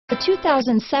The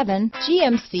 2007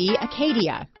 GMC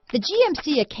Acadia. The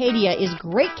GMC Acadia is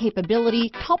great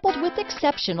capability coupled with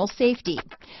exceptional safety.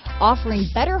 Offering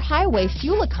better highway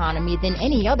fuel economy than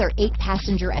any other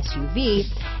 8-passenger SUV,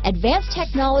 advanced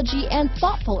technology and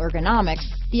thoughtful ergonomics,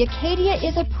 the Acadia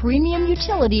is a premium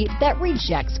utility that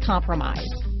rejects compromise.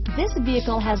 This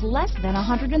vehicle has less than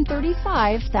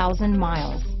 135,000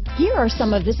 miles. Here are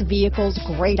some of this vehicle's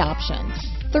great options: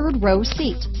 third row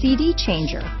seat, CD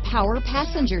changer, power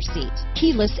passenger seat,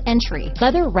 keyless entry,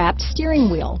 leather wrapped steering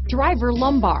wheel, driver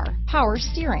lumbar, power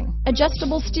steering,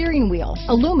 adjustable steering wheel,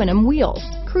 aluminum wheels,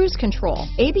 cruise control,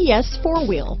 ABS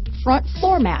 4-wheel, front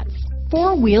floor mats,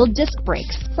 4-wheel disc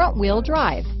brakes, front wheel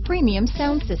drive, premium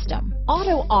sound system,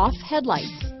 auto off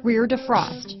headlights, rear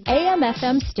defrost,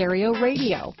 AM/FM stereo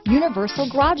radio, universal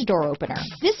garage door opener.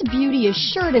 This beauty is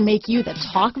sure to make you the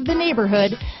talk of the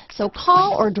neighborhood, so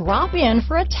call or drop in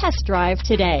for a test drive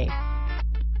today.